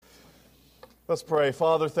Let's pray.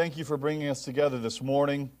 Father, thank you for bringing us together this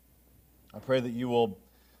morning. I pray that you will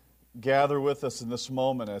gather with us in this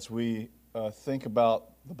moment as we think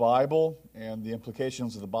about the Bible and the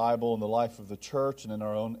implications of the Bible in the life of the church and in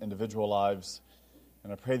our own individual lives.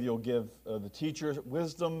 And I pray that you'll give the teachers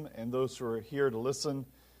wisdom and those who are here to listen,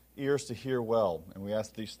 ears to hear well. And we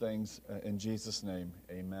ask these things in Jesus' name.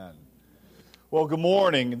 Amen. Well, good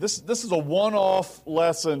morning. This is a one-off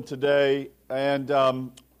lesson today, and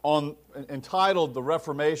entitled The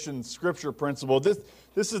Reformation Scripture Principle. This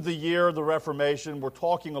is the year of the Reformation. We're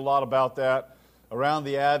talking a lot about that around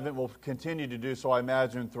the Advent. We'll continue to do so, I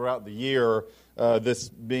imagine, throughout the year, this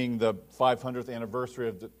being the 500th anniversary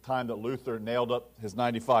of the time that Luther nailed up his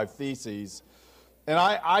 95 Theses. And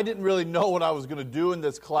I didn't really know what I was going to do in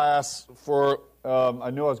this class I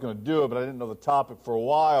knew I was going to do it, but I didn't know the topic for a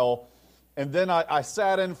while. And then I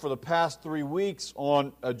sat in for the past 3 weeks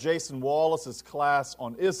on Jason Wallace's class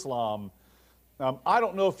on Islam. I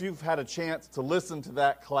don't know if you've had a chance to listen to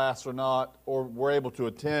that class or not, or were able to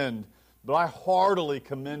attend, but I heartily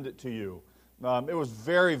commend it to you. It was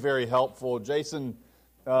very, very helpful. Jason,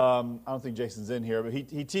 I don't think Jason's in here, but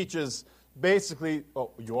he teaches basically...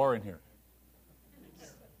 Oh, you are in here.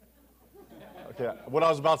 Okay, what I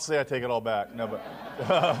was about to say, I take it all back. No, but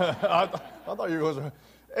I thought you were going to...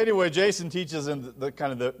 Anyway, Jason teaches in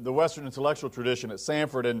the Western intellectual tradition at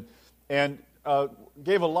Samford, and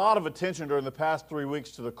gave a lot of attention during the past 3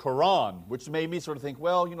 weeks to the Quran, which made me sort of think,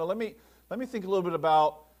 well, let me think a little bit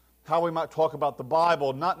about how we might talk about the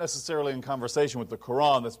Bible, not necessarily in conversation with the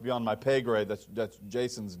Quran. That's beyond my pay grade. That's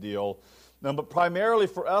Jason's deal. But primarily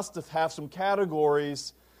for us to have some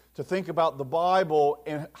categories to think about the Bible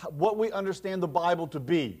and what we understand the Bible to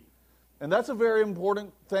be. And that's a very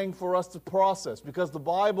important thing for us to process, because the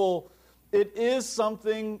Bible, it is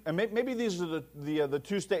something, and maybe these are the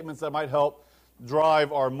two statements that might help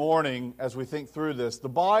drive our morning as we think through this. The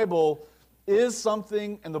Bible is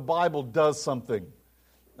something, and the Bible does something.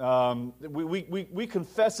 We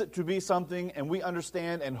confess it to be something, and we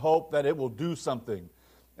understand and hope that it will do something.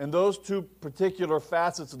 And those two particular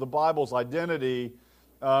facets of the Bible's identity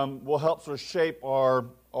will help sort of shape our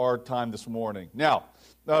time this morning. Now,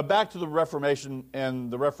 back to the Reformation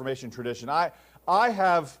and the Reformation tradition. I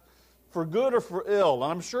have, for good or for ill,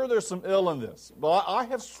 and I'm sure there's some ill in this, but I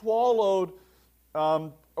have swallowed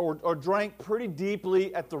or drank pretty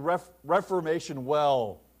deeply at the Reformation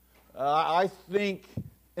well. I think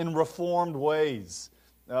in reformed ways.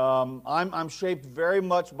 I'm shaped very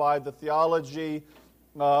much by the theology,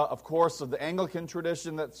 of course, of the Anglican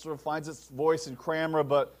tradition that sort of finds its voice in Cranmer,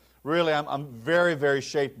 but really, I'm very, very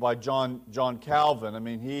shaped by John Calvin. I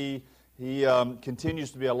mean, he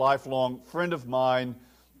continues to be a lifelong friend of mine,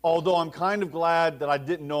 although I'm kind of glad that I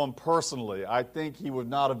didn't know him personally. I think he would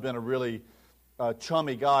not have been a really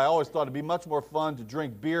chummy guy. I always thought it'd be much more fun to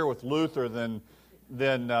drink beer with Luther than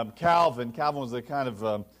Calvin. Calvin was the kind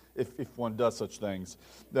of, if one does such things.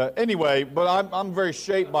 Anyway, but I'm very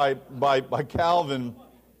shaped by Calvin.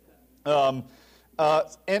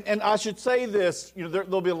 And I should say this,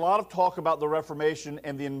 there'll be a lot of talk about the Reformation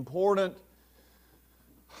and the important,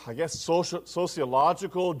 I guess,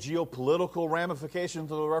 sociological, geopolitical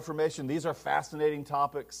ramifications of the Reformation. These are fascinating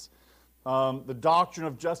topics. The doctrine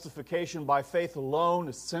of justification by faith alone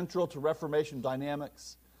is central to Reformation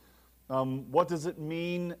dynamics. What does it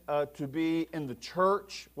mean to be in the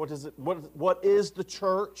church? What is the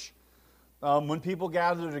church? When people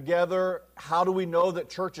gather together, how do we know that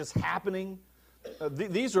church is happening?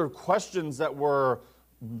 These are questions that were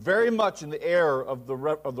very much in the air of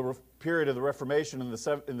the period of the Reformation in the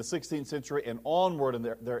 16th century and onward in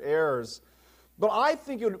their eras. But I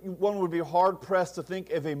think one would be hard-pressed to think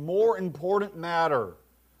of a more important matter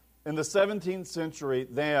in the 17th century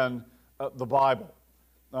than the Bible.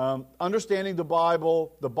 Understanding the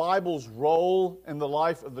Bible's role in the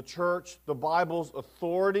life of the church, the Bible's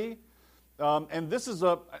authority. And this is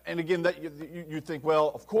and again, that you think,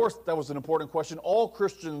 well, of course that was an important question. All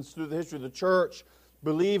Christians through the history of the church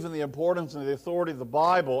believe in the importance and the authority of the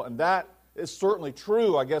Bible, and that is certainly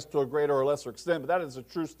true, I guess, to a greater or lesser extent, but that is a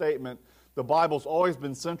true statement. The Bible's always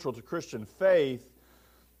been central to Christian faith.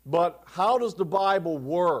 But how does the Bible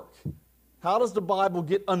work? How does the Bible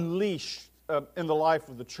get unleashed in the life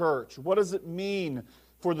of the church? What does it mean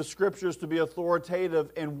for the Scriptures to be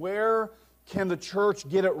authoritative, and where can the church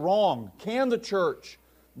get it wrong? Can the church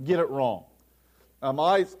get it wrong?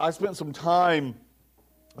 I spent some time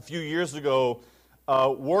a few years ago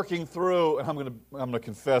working through, and I'm going to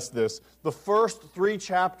confess this, the first 3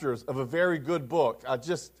 chapters of a very good book. I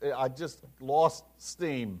just lost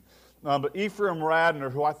steam. But Ephraim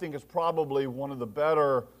Radner, who I think is probably one of the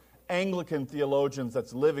better Anglican theologians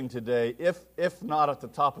that's living today, if not at the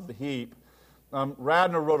top of the heap.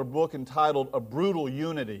 Radner wrote a book entitled A Brutal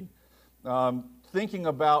Unity, thinking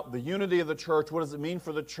about the unity of the church. What does it mean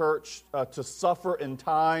for the church to suffer in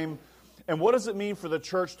time? And what does it mean for the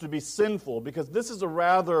church to be sinful? Because this is a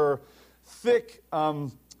rather thick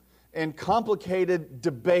and complicated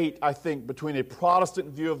debate, I think, between a Protestant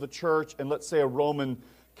view of the church and, let's say, a Roman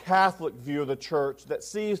Catholic view of the church that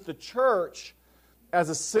sees the church as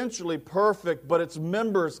essentially perfect, but its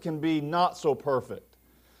members can be not so perfect.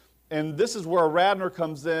 And this is where Radner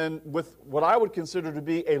comes in with what I would consider to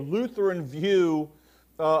be a Lutheran view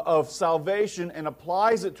of salvation and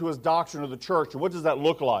applies it to his doctrine of the church. And what does that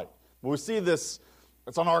look like? Well, we see this,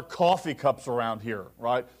 it's on our coffee cups around here,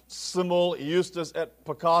 right? Simul justus et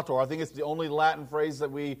peccator. I think it's the only Latin phrase that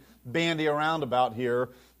we bandy around about here.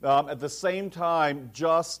 At the same time,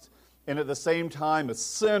 just, and at the same time, a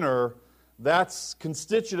sinner. That's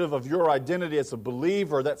constitutive of your identity as a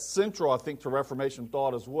believer. That's central, I think, to Reformation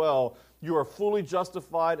thought as well. You are fully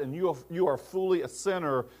justified and you are fully a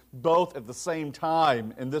sinner both at the same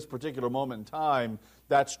time in this particular moment in time.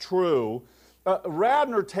 That's true.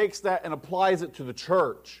 Radner takes that and applies it to the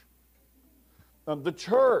church. The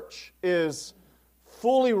church is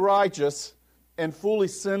fully righteous and fully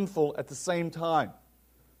sinful at the same time.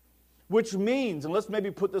 Which means, and let's maybe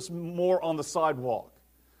put this more on the sidewalk,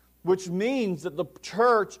 which means that the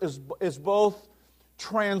church is both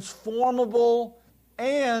transformable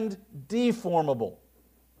and deformable.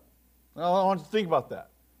 Now, I want you to think about that.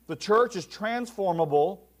 The church is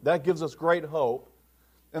transformable. That gives us great hope.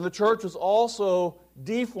 And the church is also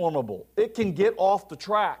deformable. It can get off the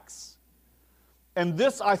tracks. And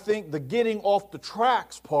this, I think, the getting off the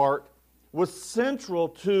tracks part was central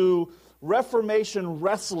to Reformation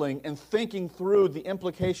wrestling and thinking through the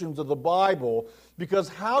implications of the Bible, because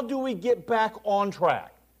how do we get back on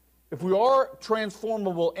track? If we are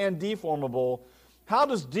transformable and deformable, how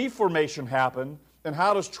does deformation happen and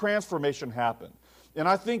how does transformation happen? And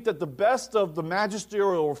I think that the best of the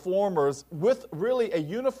magisterial reformers, with really a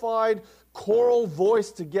unified choral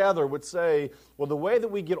voice together, would say, well, the way that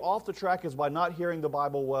we get off the track is by not hearing the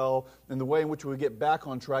Bible well, and the way in which we get back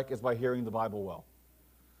on track is by hearing the Bible well.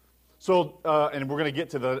 So, and we're going to get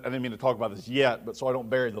to I didn't mean to talk about this yet, but so I don't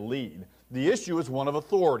bury the lead. The issue is one of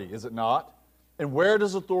authority, is it not? And where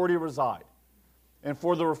does authority reside? And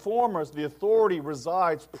for the reformers, the authority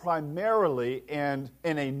resides primarily and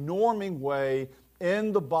in a norming way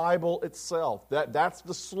in the Bible itself. That's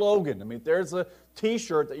the slogan. I mean, there's a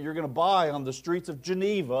T-shirt that you're going to buy on the streets of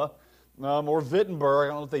Geneva or Wittenberg.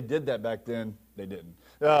 I don't know if they did that back then. They didn't.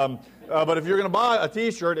 But if you're going to buy a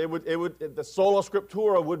T-shirt, the Sola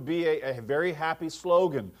Scriptura would be a very happy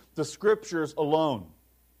slogan. The Scriptures alone.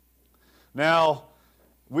 Now,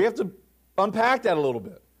 we have to unpack that a little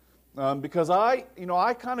bit, because I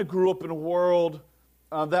kind of grew up in a world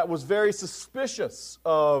that was very suspicious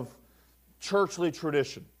of churchly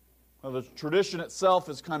tradition. The tradition itself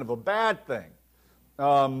is kind of a bad thing.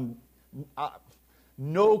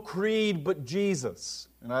 No creed but Jesus.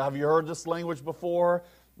 And have you heard this language before?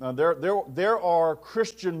 There are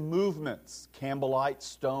Christian movements, Campbellite,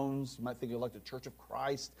 Stones, you might think of like the Church of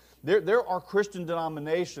Christ. There are Christian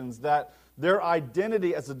denominations that their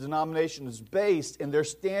identity as a denomination is based in their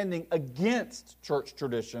standing against church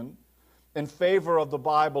tradition in favor of the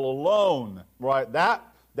Bible alone. Right?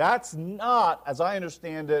 That's not, as I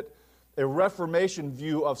understand it, a Reformation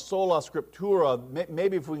view of sola scriptura.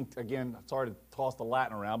 Maybe if we, again, sorry to toss the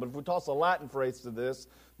Latin around, but if we toss a Latin phrase to this,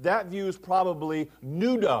 that view is probably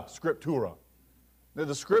nuda scriptura.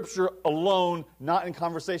 The Scripture alone, not in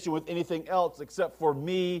conversation with anything else except for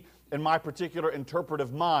me and my particular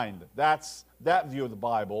interpretive mind. That's that view of the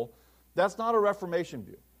Bible. That's not a Reformation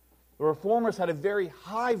view. The Reformers had a very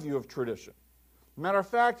high view of tradition. Matter of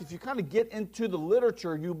fact, if you kind of get into the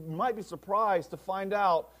literature, you might be surprised to find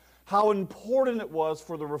out how important it was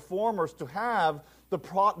for the Reformers to have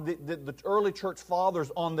the early church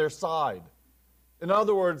fathers on their side. In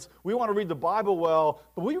other words, we want to read the Bible well,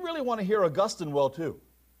 but we really want to hear Augustine well too.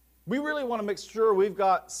 We really want to make sure we've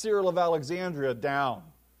got Cyril of Alexandria down.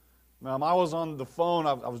 I was on the phone,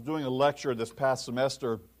 I was doing a lecture this past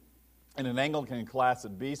semester in an Anglican class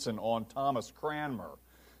at Beeson on Thomas Cranmer.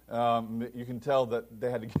 You can tell that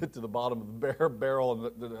they had to get to the bottom of the barrel,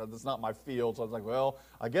 and that's not my field. So I was like, well,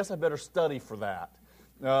 I guess I better study for that.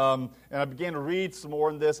 And I began to read some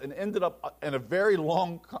more in this and ended up in a very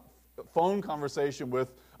long phone conversation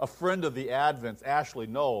with a friend of the Advents, Ashley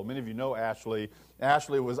Knoll. Many of you know Ashley.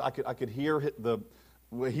 Ashley was, I could hear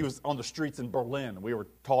he was on the streets in Berlin. We were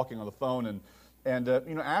talking on the phone,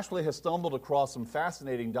 and Ashley has stumbled across some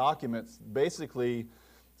fascinating documents basically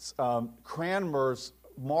Cranmer's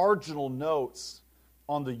marginal notes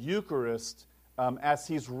on the Eucharist as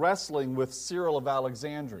he's wrestling with Cyril of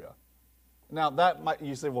Alexandria. Now,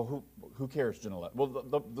 you say, well, who cares, Janelle?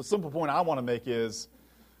 Well, the simple point I want to make is,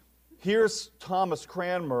 here's Thomas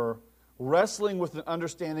Cranmer wrestling with an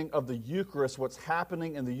understanding of the Eucharist, what's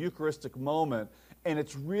happening in the Eucharistic moment, and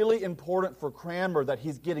it's really important for Cranmer that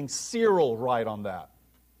he's getting Cyril right on that.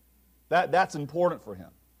 That's important for him.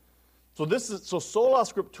 So sola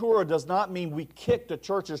scriptura does not mean we kick the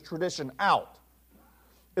church's tradition out.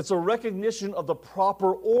 It's a recognition of the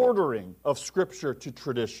proper ordering of Scripture to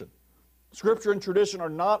tradition. Scripture and tradition are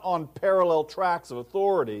not on parallel tracks of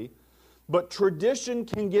authority, but tradition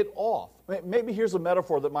can get off. Maybe here's a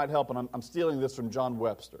metaphor that might help, and I'm stealing this from John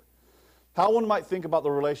Webster. How one might think about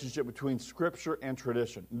the relationship between Scripture and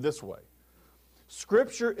tradition this way.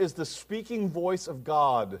 Scripture is the speaking voice of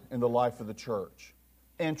God in the life of the church,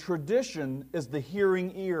 and tradition is the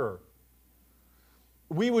hearing ear.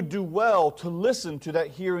 We would do well to listen to that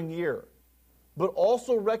hearing ear, but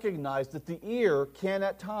also recognize that the ear can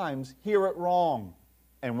at times hear it wrong.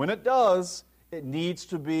 And when it does, it needs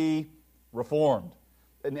to be reformed.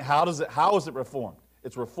 And how is it reformed?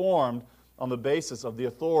 It's reformed on the basis of the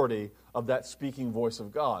authority of that speaking voice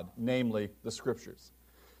of God, namely the Scriptures.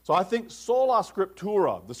 So I think sola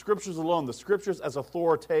scriptura, the Scriptures alone, the Scriptures as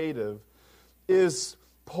authoritative, is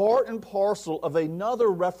part and parcel of another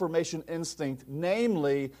Reformation instinct,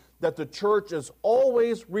 namely that the church is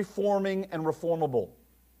always reforming and reformable.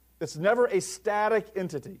 It's never a static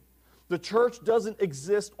entity. The church doesn't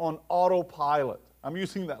exist on autopilot. I'm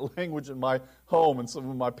using that language in my home and some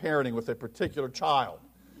of my parenting with a particular child.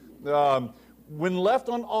 When left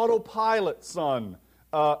on autopilot, son,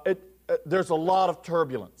 there's a lot of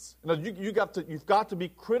turbulence. Now, you've got to be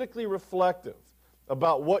critically reflective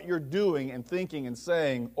about what you're doing and thinking and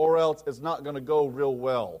saying, or else it's not going to go real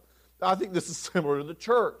well. I think this is similar to the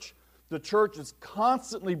church. The church is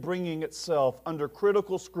constantly bringing itself under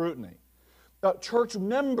critical scrutiny. Church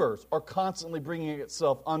members are constantly bringing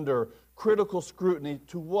itself under critical scrutiny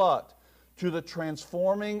to what? To the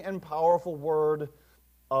transforming and powerful Word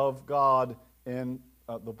of God in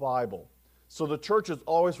the Bible. So the church is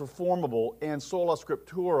always reformable, and sola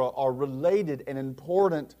scriptura are related and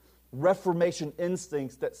important Reformation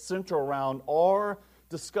instincts that center around our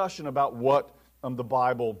discussion about what the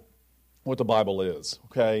Bible is.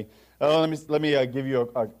 Okay, let me give you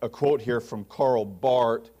a quote here from Karl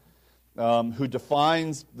Barth, who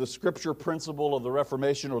defines the Scripture principle of the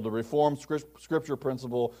Reformation, or the Reformed Scripture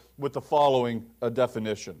principle, with the following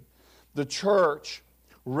definition: the church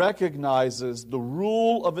recognizes the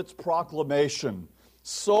rule of its proclamation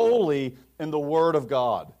solely in the Word of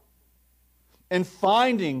God, and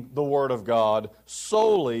finding the Word of God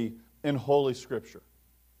solely in Holy Scripture.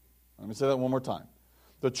 Let me say that one more time.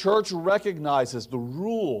 The church recognizes the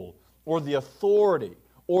rule or the authority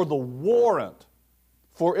or the warrant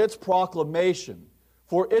for its proclamation,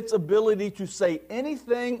 for its ability to say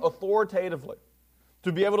anything authoritatively,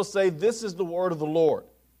 to be able to say, this is the word of the Lord.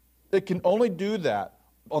 It can only do that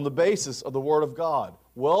on the basis of the Word of God.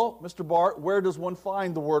 Well, Mr. Barth, where does one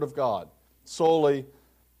find the Word of God? Solely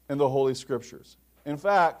in the Holy Scriptures. In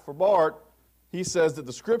fact, for Barth, he says that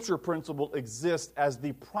the Scripture principle exists as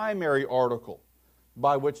the primary article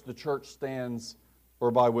by which the church stands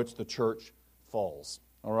or by which the church falls.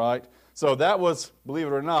 All right? So that was, believe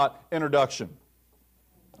it or not, introduction.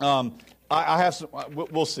 I have some.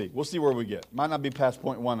 We'll see. We'll see where we get. Might not be past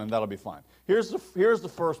point one, and that'll be fine. Here's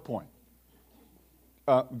the first point.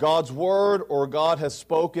 God's Word, or God has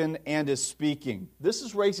spoken and is speaking. This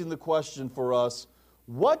is raising the question for us,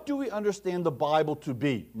 what do we understand the Bible to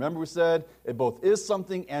be? Remember we said it both is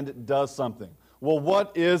something and it does something. Well,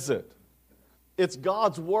 what is it? It's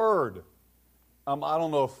God's Word. I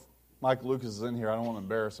don't know if Mike Lucas is in here. I don't want to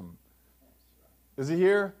embarrass him. Is he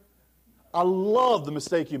here? I love the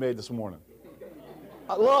mistake you made this morning.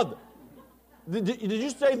 I loved it. Did you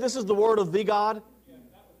say this is the Word of the God?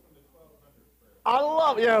 I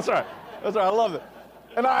love it. Yeah, that's right. That's right. I love it.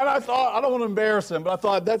 And I thought, I don't want to embarrass him, but I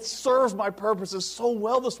thought that serves my purposes so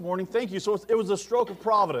well this morning. Thank you. So it was a stroke of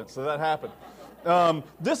providence that happened.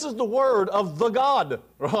 This is the Word of the God,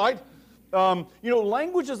 right?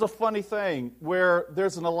 Language is a funny thing where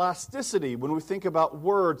there's an elasticity when we think about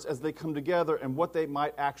words as they come together and what they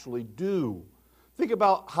might actually do. Think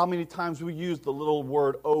about how many times we use the little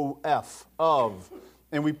word of,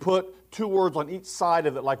 and we put two words on each side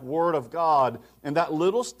of it like Word of God, and that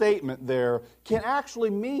little statement there can actually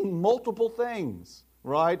mean multiple things,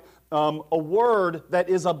 right? A word that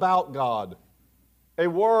is about God. A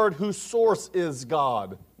word whose source is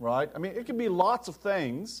God, right? I mean, it can be lots of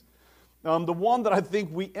things. The one that I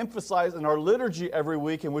think we emphasize in our liturgy every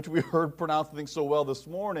week, in which we heard pronounced things so well this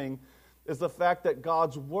morning, is the fact that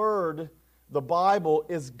God's Word, the Bible,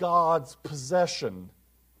 is God's possession.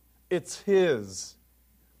 It's His.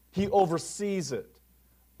 He oversees it.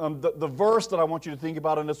 The verse that I want you to think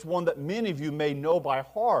about, and it's one that many of you may know by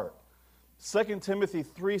heart, 2 Timothy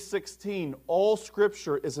 3:16, all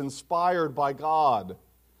Scripture is inspired by God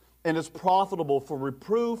and is profitable for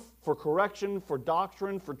reproof, for correction, for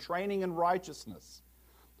doctrine, for training in righteousness.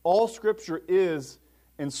 All Scripture is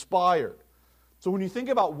inspired. So when you think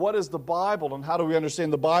about what is the Bible and how do we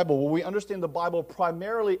understand the Bible, well, we understand the Bible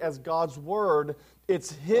primarily as God's Word.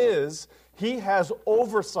 It's His. He has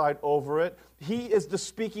oversight over it. He is the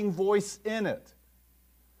speaking voice in it.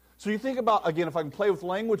 So you think about, again, if I can play with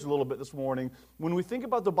language a little bit this morning, when we think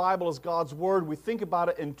about the Bible as God's Word, we think about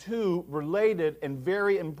it in two related and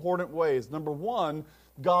very important ways. Number one,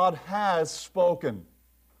 God has spoken.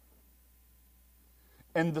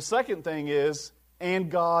 And the second thing is,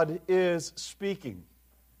 and God is speaking.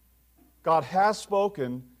 God has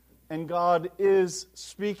spoken, and God is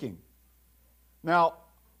speaking. Now,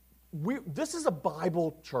 this is a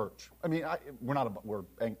Bible church. I mean, we're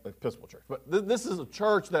Episcopal church, but this is a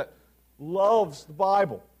church that loves the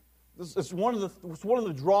Bible. It's one of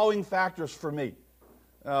the drawing factors for me.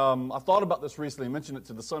 I thought about this recently. I mentioned it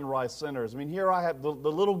to the Sunrise Centers. I mean, here I have the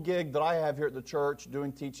little gig that I have here at the church,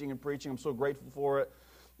 doing teaching and preaching. I'm so grateful for it.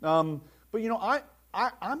 But you know,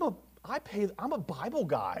 I'm a Bible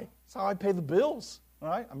guy. That's how I pay the bills. All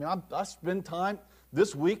right. I mean, I spend time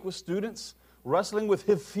this week with students wrestling with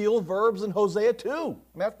field verbs in Hosea 2.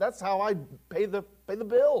 I mean, that's how I pay the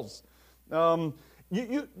bills.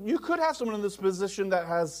 You could have someone in this position that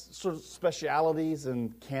has sort of specialities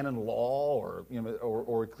in canon law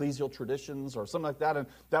or ecclesial traditions or something like that, and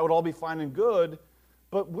that would all be fine and good.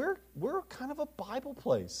 But we're kind of a Bible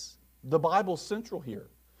place. The Bible's central here.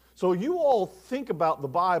 So you all think about the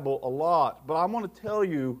Bible a lot, but I want to tell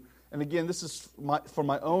you, and again, this is for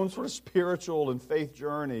my own sort of spiritual and faith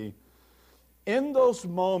journey. In those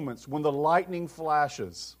moments when the lightning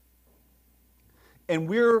flashes and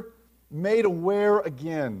we're made aware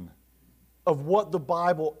again of what the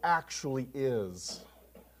Bible actually is,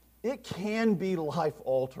 it can be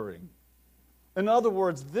life-altering. In other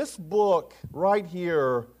words, this book right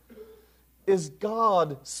here is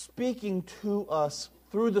God speaking to us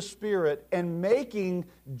through the Spirit and making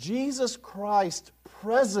Jesus Christ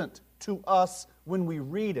present to us when we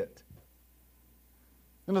read it.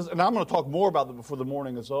 And I'm going to talk more about that before the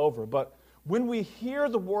morning is over, but when we hear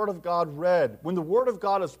the Word of God read, when the Word of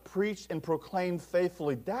God is preached and proclaimed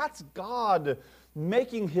faithfully, that's God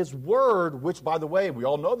making His Word, which, by the way, we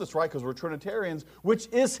all know this, right, because we're Trinitarians, which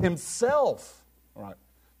is Himself, right,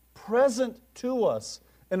 present to us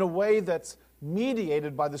in a way that's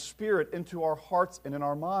mediated by the Spirit into our hearts and in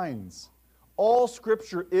our minds. All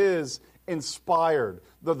Scripture is inspired.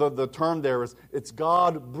 The term there is, it's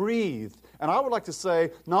God-breathed. And I would like to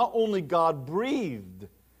say, not only God-breathed,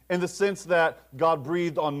 in the sense that God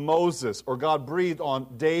breathed on Moses, or God breathed on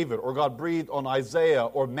David, or God breathed on Isaiah,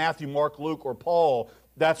 or Matthew, Mark, Luke, or Paul.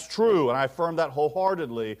 That's true, and I affirm that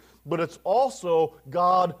wholeheartedly. But it's also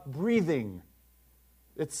God breathing.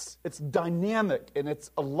 It's dynamic, and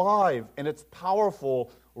it's alive, and it's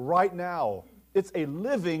powerful right now. It's a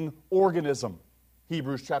living organism,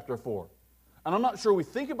 Hebrews chapter 4. And I'm not sure we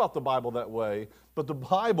think about the Bible that way, but the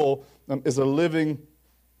Bible is a living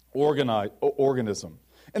organism.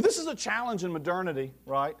 And this is a challenge in modernity,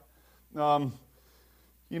 right?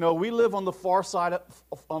 We live on the far side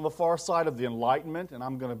of the Enlightenment, and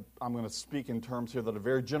I'm going to speak in terms here that are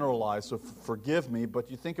very generalized, so forgive me. But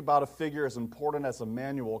you think about a figure as important as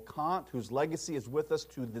Immanuel Kant, whose legacy is with us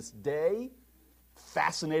to this day.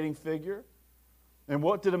 Fascinating figure. And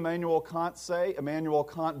what did Immanuel Kant say? Immanuel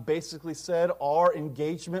Kant basically said our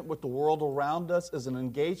engagement with the world around us is an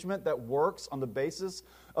engagement that works on the basis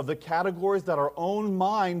of the categories that our own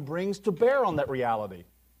mind brings to bear on that reality.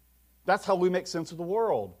 That's how we make sense of the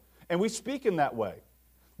world. And we speak in that way.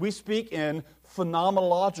 We speak in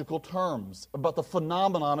phenomenological terms about the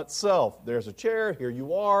phenomenon itself. There's a chair, here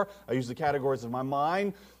you are. I use the categories of my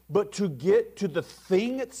mind. But to get to the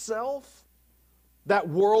thing itself, that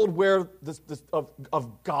world where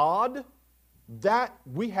of God, that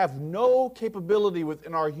we have no capability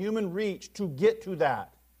within our human reach to get to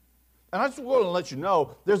that. And I just want to let you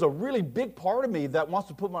know, there's a really big part of me that wants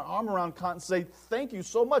to put my arm around Kant and say, thank you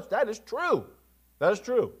so much. That is true. That is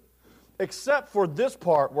true. Except for this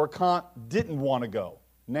part where Kant didn't want to go.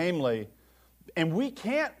 Namely, and we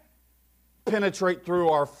can't penetrate through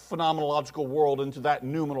our phenomenological world into that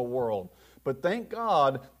noumenal world. But thank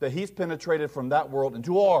God that He's penetrated from that world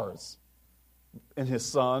into ours. in His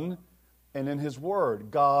Son and in His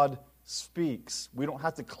Word. God speaks. We don't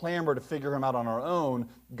have to clamor to figure Him out on our own.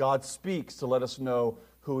 God speaks to let us know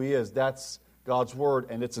who He is. That's God's Word,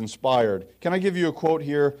 and it's inspired. Can I give you a quote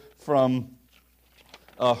here from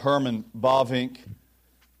Herman Bavinck?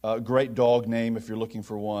 Great dog name if you're looking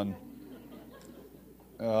for one.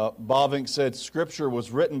 Bavinck said, Scripture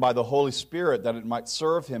was written by the Holy Spirit that it might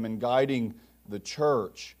serve Him in guiding the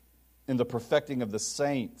church, in the perfecting of the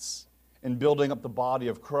saints, in building up the body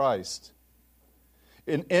of Christ.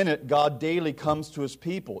 In it, God daily comes to His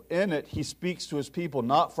people. In it, He speaks to His people,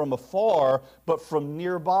 not from afar, but from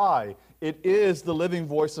nearby. It is the living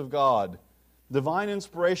voice of God. Divine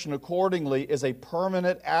inspiration, accordingly, is a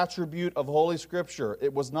permanent attribute of Holy Scripture.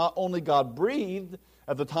 It was not only God-breathed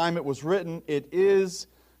at the time it was written, it is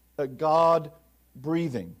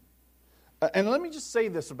God-breathing. And let me just say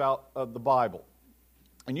this about the Bible.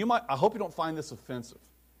 And I hope you don't find this offensive.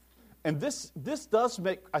 And this does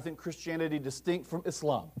make, I think, Christianity distinct from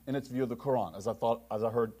Islam in its view of the Quran, as I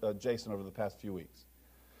heard Jason over the past few weeks.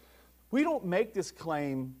 We don't make this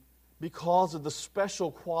claim because of the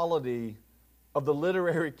special quality of the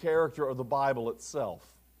literary character of the Bible itself.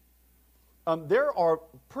 There are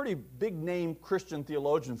pretty big-name Christian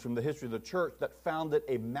theologians from the history of the church that found it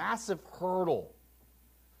a massive hurdle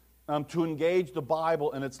to engage the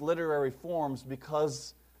Bible in its literary forms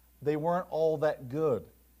because they weren't all that good.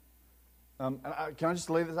 Can I just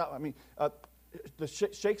lay this out? I mean, the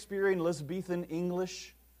Shakespearean, Elizabethan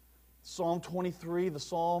English, Psalm 23, the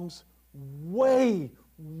Psalms, way,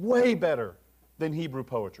 way better than Hebrew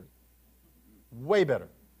poetry. Way better.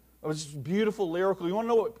 It was just beautiful, lyrical. You want to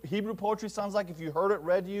know what Hebrew poetry sounds like if you heard it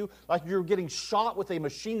read to you? Like you're getting shot with a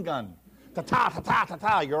machine gun. Ta-ta, ta-ta,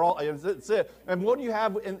 ta-ta. You're all, that's it. And what do you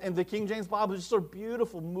have in the King James Bible? It's just sort of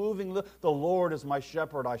beautiful, moving. The Lord is my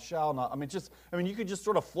shepherd, I shall not. You could just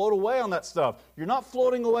sort of float away on that stuff. You're not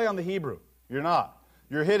floating away on the Hebrew. You're not.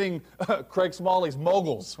 You're hitting Craig Smalley's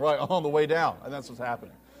moguls right on the way down. And that's what's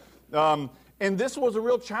happening. And this was a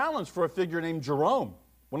real challenge for a figure named Jerome,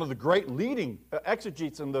 one of the great leading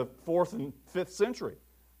exegetes in the 4th and 5th century.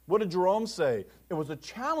 What did Jerome say? It was a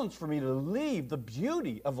challenge for me to leave the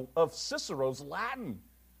beauty of Cicero's Latin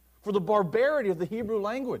for the barbarity of the Hebrew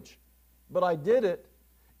language. But I did it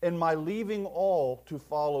in my leaving all to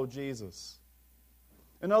follow Jesus.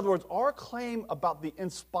 In other words, our claim about the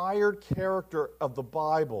inspired character of the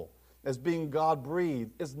Bible as being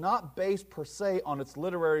God-breathed is not based per se on its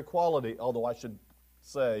literary quality, although I should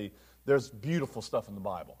say there's beautiful stuff in the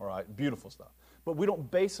Bible, all right? Beautiful stuff. But we don't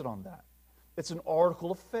base it on that. It's an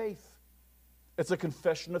article of faith. It's a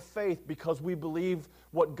confession of faith because we believe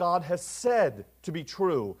what God has said to be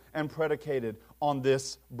true and predicated on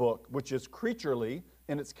this book, which is creaturely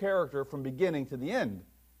in its character from beginning to the end.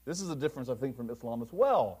 This is a difference, I think, from Islam as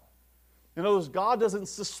well. In other words, God doesn't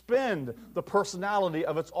suspend the personality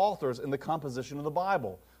of its authors in the composition of the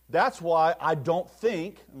Bible. That's why I don't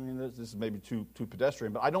think, this is maybe too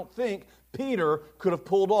pedestrian, but I don't think Peter could have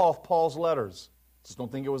pulled off Paul's letters. Just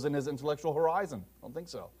don't think it was in his intellectual horizon. I don't think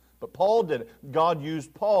so. But Paul did it. God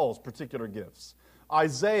used Paul's particular gifts.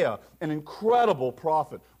 Isaiah, an incredible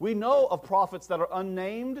prophet. We know of prophets that are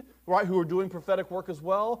unnamed, right, who are doing prophetic work as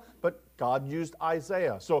well, but God used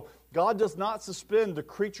Isaiah. So God does not suspend the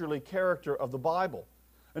creaturely character of the Bible.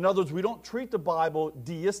 In other words, we don't treat the Bible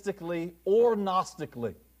deistically or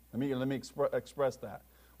gnostically. Let me express that.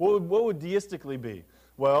 What would deistically be?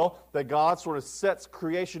 Well, that God sort of sets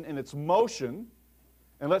creation in its motion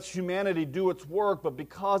and lets humanity do its work, but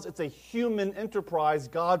because it's a human enterprise,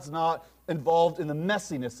 God's not involved in the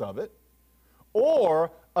messiness of it.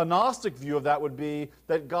 Or a Gnostic view of that would be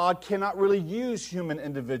that God cannot really use human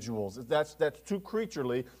individuals. That's too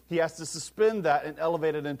creaturely. He has to suspend that and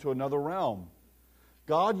elevate it into another realm.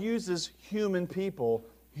 God uses human people,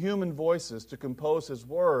 human voices to compose His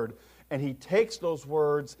Word, and He takes those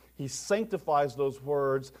words, He sanctifies those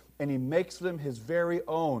words, and He makes them His very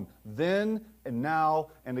own, then and now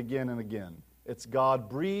and again and again. It's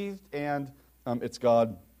God-breathed and it's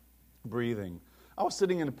God-breathing. I was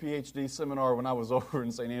sitting in a PhD seminar when I was over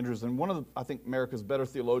in St. Andrews, and one of I think America's better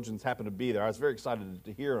theologians happened to be there. I was very excited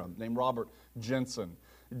to hear him, named Robert Jensen.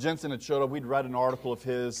 Jensen had showed up. We'd read an article of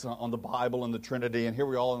his on the Bible and the Trinity, and here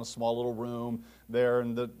we are all in a small little room there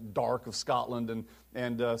in the dark of Scotland,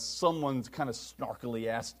 and someone kind of snarkily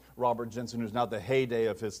asked Robert Jensen, who's now at the heyday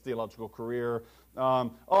of his theological career,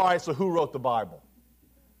 all right, so who wrote the Bible?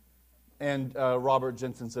 And Robert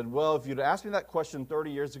Jensen said, well, if you'd asked me that question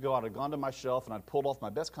 30 years ago, I'd have gone to my shelf and I'd pulled off my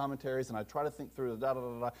best commentaries and I'd try to think through the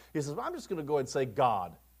da-da-da-da. He says, well, I'm just going to go ahead and say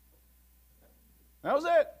God. That was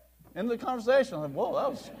it. End of the conversation. I thought,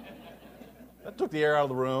 whoa, that took the air out of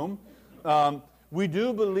the room. We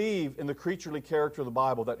do believe in the creaturely character of the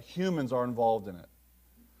Bible, that humans are involved in it.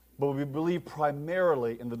 But we believe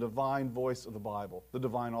primarily in the divine voice of the Bible, the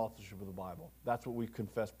divine authorship of the Bible. That's what we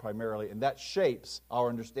confess primarily, and that shapes our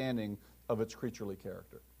understanding of its creaturely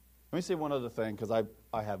character. Let me say one other thing, because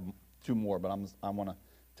I have two more, but I want to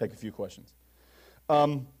take a few questions.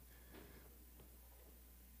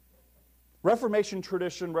 Reformation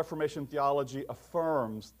tradition, Reformation theology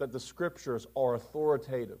affirms that the Scriptures are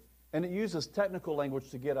authoritative. And it uses technical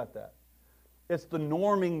language to get at that. It's the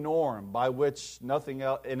norming norm by which nothing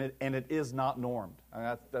else, and it is not normed. I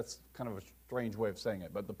mean, that's kind of a strange way of saying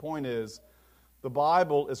it. But the point is, the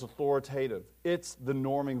Bible is authoritative. It's the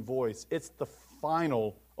norming voice. It's the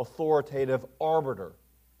final authoritative arbiter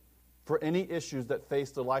for any issues that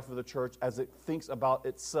face the life of the church as it thinks about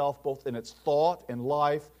itself, both in its thought and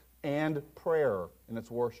life and prayer in its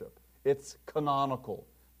worship. It's canonical.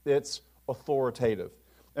 It's authoritative.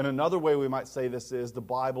 And another way we might say this is the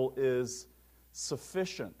Bible is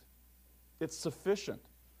sufficient. It's sufficient.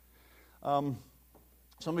 Some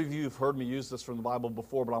of you have heard me use this from the Bible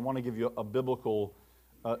before, but I want to give you a biblical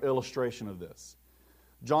illustration of this.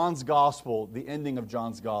 John's Gospel, the ending of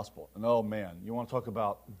John's Gospel. And oh man, you want to talk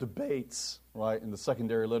about debates, right, in the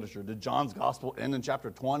secondary literature. Did John's Gospel end in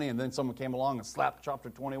chapter 20 and then someone came along and slapped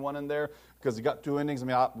chapter 21 in there because he got two endings? I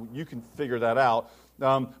mean, you can figure that out.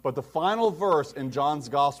 But the final verse in John's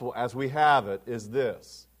Gospel, as we have it, is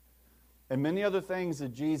this. And many other things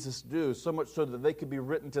that Jesus do, so much so that they could be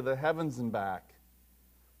written to the heavens and back.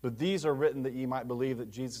 But these are written that ye might believe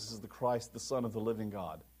that Jesus is the Christ, the Son of the living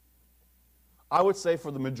God. I would say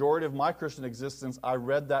for the majority of my Christian existence, I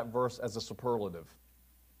read that verse as a superlative.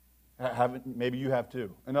 Maybe you have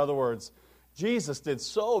too. In other words, Jesus did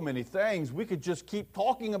so many things, we could just keep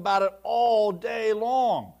talking about it all day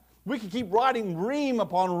long. We could keep writing ream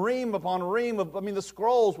upon ream upon ream. The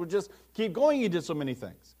scrolls would just keep going. He did so many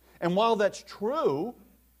things. And while that's true,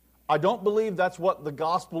 I don't believe that's what the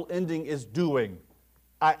gospel ending is doing.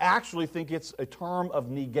 I actually think it's a term of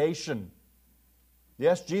negation.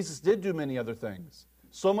 Yes, Jesus did do many other things,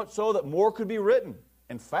 so much so that more could be written.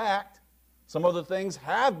 In fact, some other things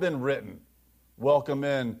have been written. Welcome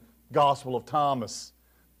in Gospel of Thomas,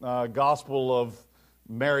 Gospel of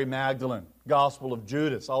Mary Magdalene, Gospel of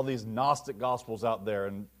Judas, all these Gnostic Gospels out there.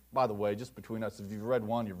 And by the way, just between us, if you've read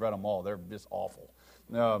one, you've read them all. They're just awful.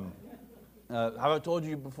 Have I told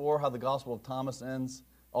you before how the Gospel of Thomas ends?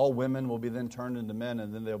 All women will be then turned into men,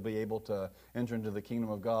 and then they'll be able to enter into the kingdom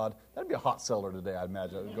of God. That'd be a hot seller today, I'd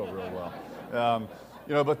imagine. It would go real well.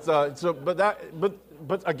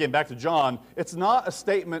 But again, back to John. It's not a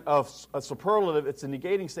statement of a superlative. It's a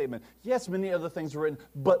negating statement. Yes, many other things are written,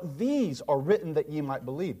 but these are written that ye might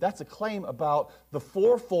believe. That's a claim about the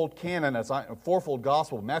fourfold canon, fourfold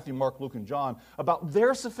gospel, Matthew, Mark, Luke, and John, about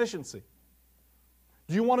their sufficiency.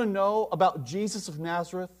 Do you want to know about Jesus of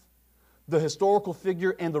Nazareth, the historical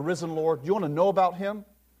figure and the risen Lord? Do you want to know about him?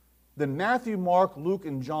 Then Matthew, Mark, Luke,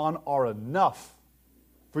 and John are enough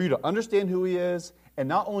for you to understand who he is, and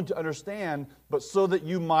not only to understand, but so that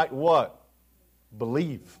you might what?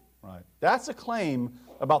 Believe. Right. That's a claim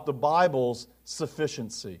about the Bible's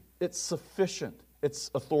sufficiency. It's sufficient.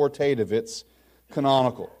 It's authoritative. It's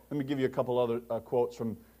canonical. Let me give you a couple other quotes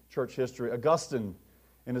from church history. Augustine,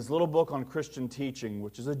 in his little book on Christian teaching,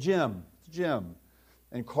 which is a gem. It's a gem.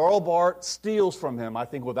 And Karl Barth steals from him, I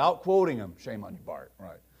think, without quoting him. Shame on you, Barth.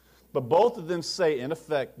 Right. But both of them say, in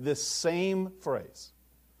effect, this same phrase.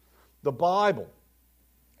 The Bible,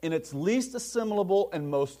 in its least assimilable and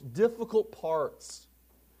most difficult parts,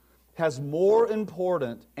 has more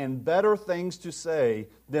important and better things to say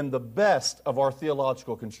than the best of our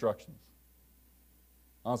theological constructions.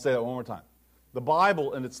 I'll say that one more time. The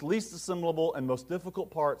Bible, in its least assimilable and most difficult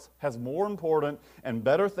parts, has more important and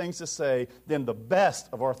better things to say than the best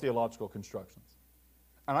of our theological constructions.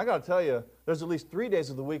 And I got to tell you, there's at least 3 days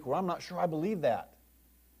of the week where I'm not sure I believe that.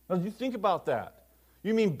 Now, you think about that.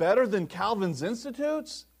 You mean better than Calvin's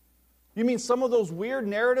Institutes? You mean some of those weird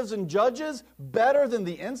narratives and Judges better than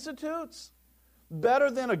the Institutes? Better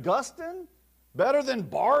than Augustine? Better than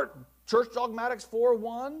Barth, Church Dogmatics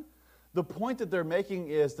 4:1? The point that they're making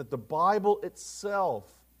is that the Bible itself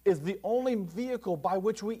is the only vehicle by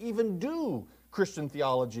which we even do Christian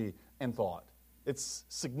theology and thought. It's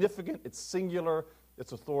significant, it's singular,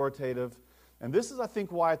 it's authoritative. And this is, I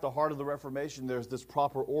think, why at the heart of the Reformation there's this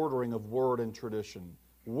proper ordering of word and tradition.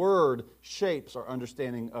 Word shapes our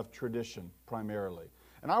understanding of tradition primarily.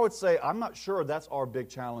 And I would say I'm not sure that's our big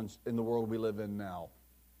challenge in the world we live in now.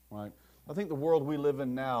 Right? I think the world we live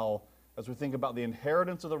in now, as we think about the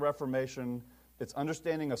inheritance of the Reformation, its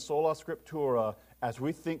understanding of sola scriptura, as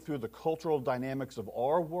we think through the cultural dynamics of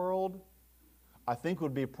our world, I think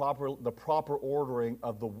would be the proper ordering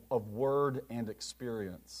of word and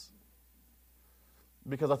experience.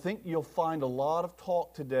 Because I think you'll find a lot of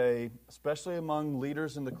talk today, especially among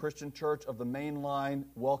leaders in the Christian church of the mainline,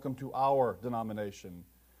 welcome to our denomination,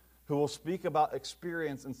 who will speak about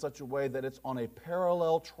experience in such a way that it's on a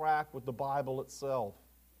parallel track with the Bible itself.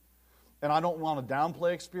 And I don't want to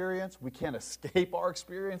downplay experience. We can't escape our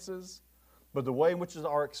experiences. But the way in which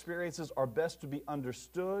our experiences are best to be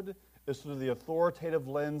understood is through the authoritative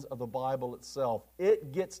lens of the Bible itself.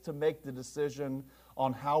 It gets to make the decision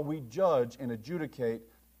on how we judge and adjudicate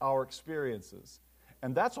our experiences.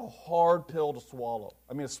 And that's a hard pill to swallow.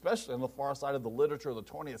 I mean, especially on the far side of the literature of the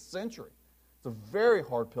 20th century. It's a very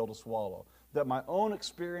hard pill to swallow, that my own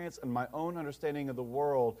experience and my own understanding of the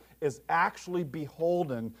world is actually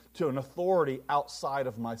beholden to an authority outside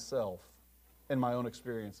of myself and my own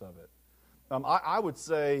experience of it. I would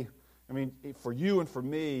say, I mean, for you and for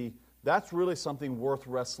me, that's really something worth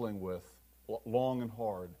wrestling with long and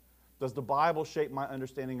hard. Does the Bible shape my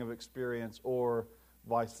understanding of experience or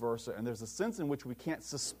vice versa? And there's a sense in which we can't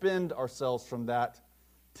suspend ourselves from that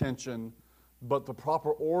tension, but the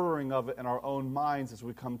proper ordering of it in our own minds as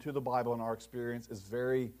we come to the Bible and our experience is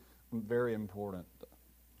very, very important.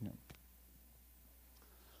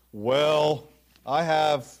 Well, I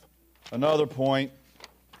have another point,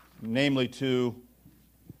 namely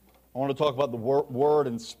I want to talk about the Word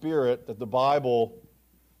and Spirit, that the Bible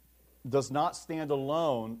does not stand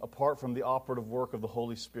alone apart from the operative work of the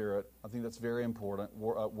Holy Spirit. I think that's very important,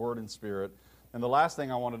 Word and Spirit. And the last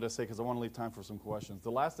thing I wanted to say, because I want to leave time for some questions,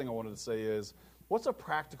 the last thing I wanted to say is, what's a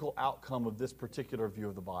practical outcome of this particular view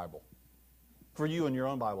of the Bible for you in your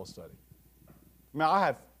own Bible study? I mean, I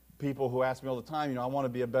have people who ask me all the time, I want to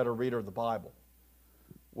be a better reader of the Bible.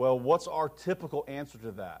 Well, what's our typical answer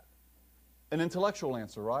to that? An intellectual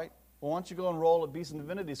answer, right? Well, why don't you go enroll at Beeson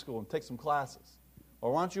Divinity School and take some classes?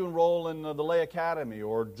 Or why don't you enroll in the Lay Academy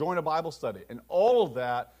or join a Bible study? And all of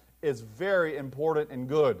that is very important and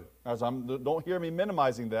good. Don't hear me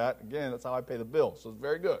minimizing that. Again, that's how I pay the bill, so it's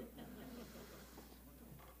very good.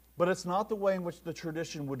 But it's not the way in which the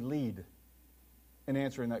tradition would lead in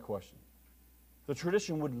answering that question. The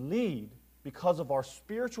tradition would lead because of our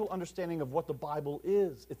spiritual understanding of what the Bible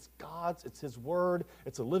is. It's God's, it's His Word,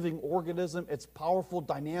 it's a living organism, it's powerful,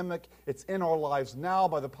 dynamic, it's in our lives now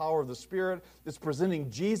by the power of the Spirit. It's presenting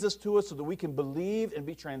Jesus to us so that we can believe and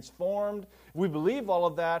be transformed. If we believe all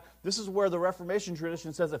of that, this is where the Reformation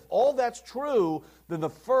tradition says if all that's true, then the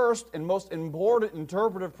first and most important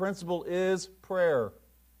interpretive principle is prayer.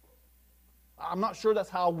 I'm not sure that's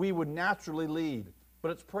how we would naturally lead, but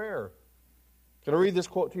it's prayer. Can I read this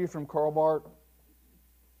quote to you from Karl Barth?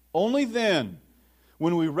 Only then,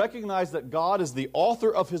 when we recognize that God is the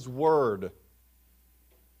author of His Word,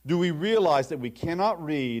 do we realize that we cannot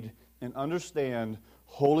read and understand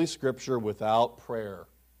Holy Scripture without prayer.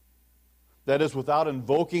 That is, without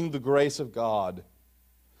invoking the grace of God.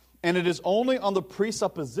 And it is only on the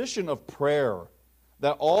presupposition of prayer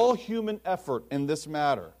that all human effort in this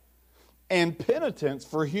matter and penitence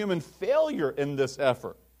for human failure in this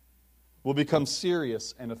effort will become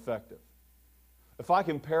serious and effective. If I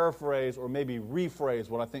can paraphrase or maybe rephrase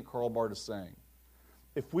what I think Karl Barth is saying,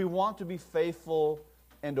 if we want to be faithful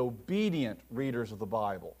and obedient readers of the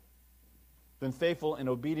Bible, then faithful and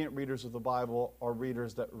obedient readers of the Bible are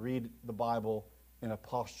readers that read the Bible in a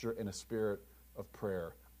posture, in a spirit of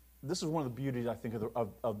prayer. This is one of the beauties, I think,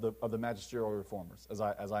 of the magisterial reformers, as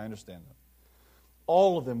I understand them.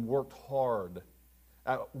 All of them worked hard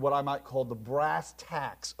at what I might call the brass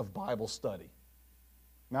tacks of Bible study.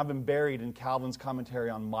 And I've been buried in Calvin's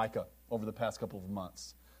commentary on Micah over the past couple of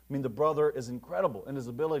months. I mean, the brother is incredible in his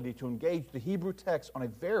ability to engage the Hebrew text on a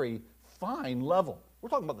very fine level. We're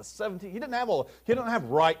talking about the 17. He didn't have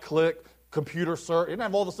right-click, computer search. He didn't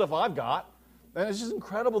have all the stuff I've got. And it's just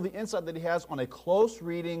incredible the insight that he has on a close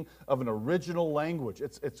reading of an original language.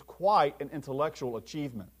 It's quite an intellectual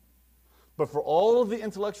achievement. But for all of the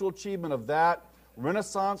intellectual achievement of that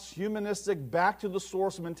Renaissance, humanistic,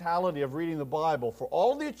 back-to-the-source mentality of reading the Bible, for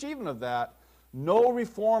all the achievement of that, no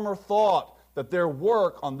reformer thought that their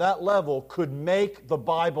work on that level could make the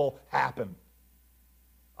Bible happen.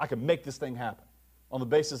 I can make this thing happen on the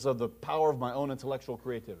basis of the power of my own intellectual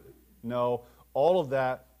creativity. No, all of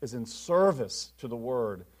that is in service to the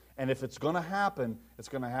Word. And if it's going to happen, it's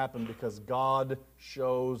going to happen because God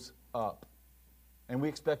shows up. And we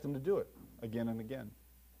expect Him to do it again and again.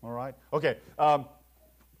 All right? Okay.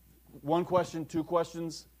 One question, two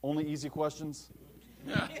questions, only easy questions?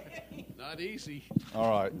 Not easy. All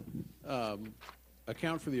right.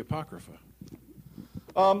 Account for the Apocrypha.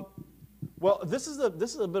 Well, this is a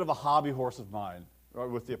bit of a hobby horse of mine, right,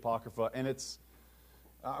 with the Apocrypha, and it's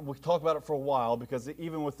We talked about it for a while because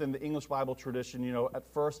even within the English Bible tradition, at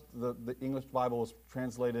first the English Bible was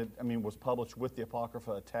was published with the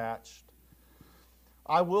Apocrypha attached.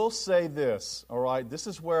 I will say this, all right? This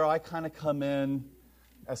is where I kind of come in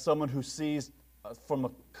as someone who sees, from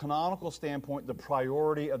a canonical standpoint, the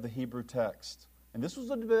priority of the Hebrew text. And this was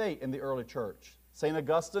a debate in the early church. St.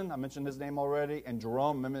 Augustine, I mentioned his name already, and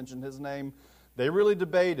Jerome, I mentioned his name. They really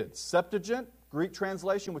debated Septuagint, Greek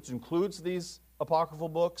translation, which includes these apocryphal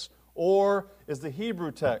books, or is the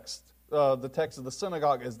Hebrew text, the text of the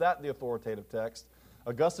synagogue, is that the authoritative text?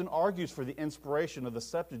 Augustine argues for the inspiration of the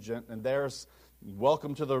Septuagint, and there's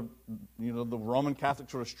welcome to the Roman Catholic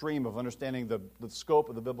sort of stream of understanding the scope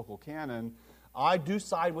of the biblical canon. I do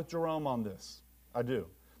side with Jerome on this. I do.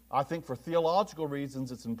 I think for theological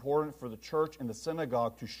reasons, it's important for the church and the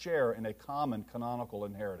synagogue to share in a common canonical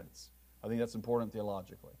inheritance. I think that's important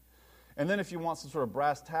theologically. And then if you want some sort of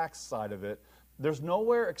brass tacks side of it, there's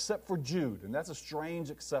nowhere except for Jude, and that's a strange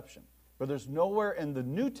exception, but there's nowhere in the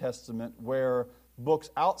New Testament where books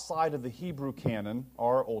outside of the Hebrew canon,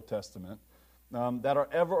 our Old Testament, that are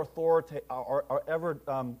ever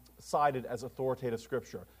cited as authoritative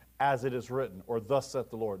Scripture, as it is written, or thus saith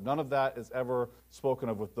the Lord. None of that is ever spoken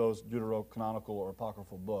of with those deuterocanonical or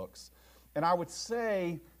apocryphal books. And I would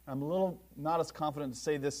say, I'm a little not as confident to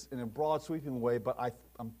say this in a broad, sweeping way, but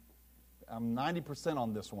I'm 90%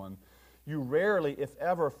 on this one. You rarely, if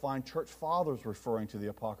ever, find church fathers referring to the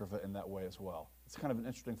Apocrypha in that way as well. It's kind of an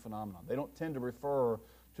interesting phenomenon. They don't tend to refer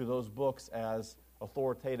to those books as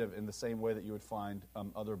authoritative in the same way that you would find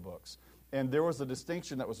other books. And there was a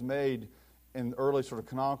distinction that was made in early sort of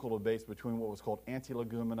canonical debates between what was called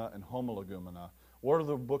anti-legumena and homo-legumena. What are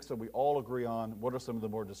the books that we all agree on? What are some of the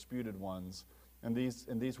more disputed ones? And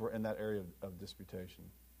these were in that area of disputation.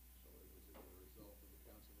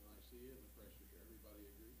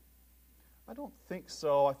 I don't think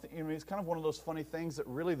so. I think it's kind of one of those funny things that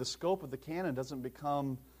really the scope of the canon doesn't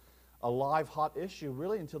become a live, hot issue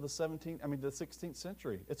really until the 16th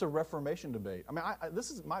century. It's a Reformation debate.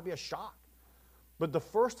 Might be a shock, but the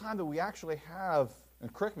first time that we actually have,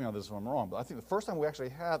 and correct me on this if I'm wrong, but I think the first time we actually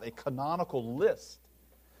have a canonical list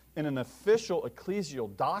in an official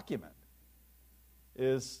ecclesial document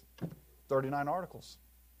is 39 articles.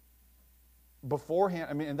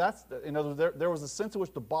 Beforehand, and that's, in other words, there was a sense in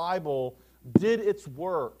which the Bible did its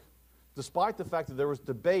work, despite the fact that there was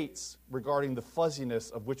debates regarding the fuzziness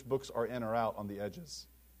of which books are in or out on the edges.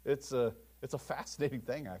 It's a fascinating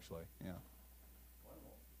thing, actually.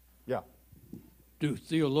 Yeah. Do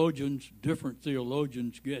different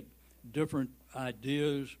theologians, get different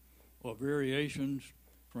ideas or variations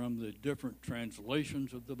from the different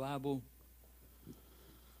translations of the Bible?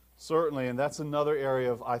 Certainly, and that's another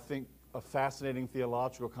area of, I think, a fascinating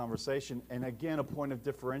theological conversation, and again, a point of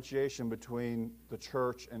differentiation between the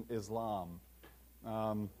church and Islam.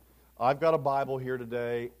 I've got a Bible here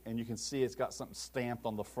today, and you can see it's got something stamped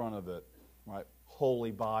on the front of it, right?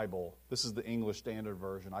 Holy Bible. This is the English Standard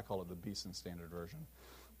Version. I call it the Beeson Standard Version.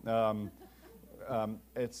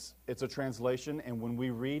 It's a translation, and when we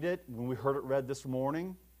read it, when we heard it read this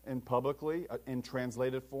morning and publicly in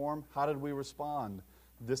translated form, how did we respond?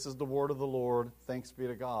 This is the word of the Lord. Thanks be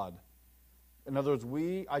to God. In other words,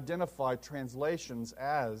 we identify translations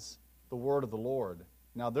as the word of the Lord.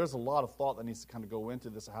 Now, there's a lot of thought that needs to kind of go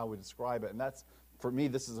into this, how we describe it, and that's, for me,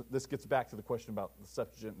 this gets back to the question about the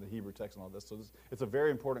Septuagint and the Hebrew text and all this. So it's a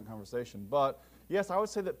very important conversation. But yes, I would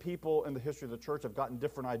say that people in the history of the church have gotten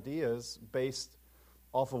different ideas based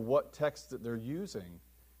off of what text that they're using.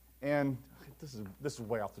 And this is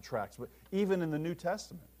way off the tracks, but even in the New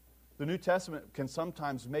Testament, the New Testament can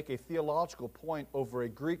sometimes make a theological point over a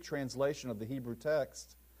Greek translation of the Hebrew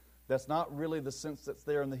text that's not really the sense that's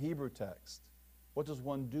there in the Hebrew text. What does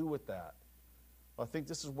one do with that? Well, I think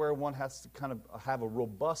this is where one has to kind of have a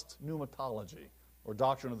robust pneumatology or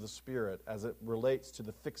doctrine of the Spirit as it relates to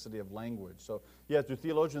the fixity of language. So, yeah, do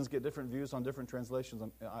theologians get different views on different translations?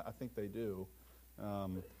 I think they do.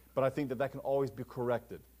 But I think that can always be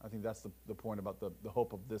corrected. I think that's the point about the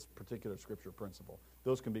hope of this particular Scripture principle.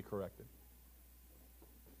 Those can be corrected.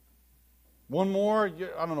 One more.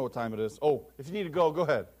 I don't know what time it is. Oh, if you need to go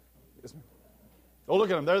ahead. Yes, ma'am. Oh, look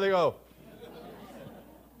at them. There they go.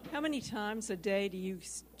 How many times a day do you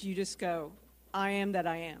just go, I am that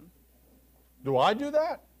I am? Do I do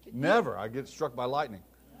that? Never. I get struck by lightning.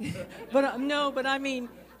 But I mean,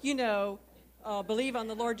 believe on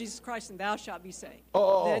the Lord Jesus Christ and thou shalt be saved.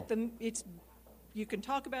 You can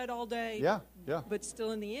talk about it all day. Yeah. But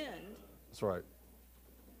still in the end. That's right.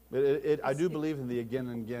 I do believe in the again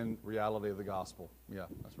and again reality of the gospel. Yeah,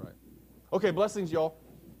 that's right. Okay, blessings, y'all.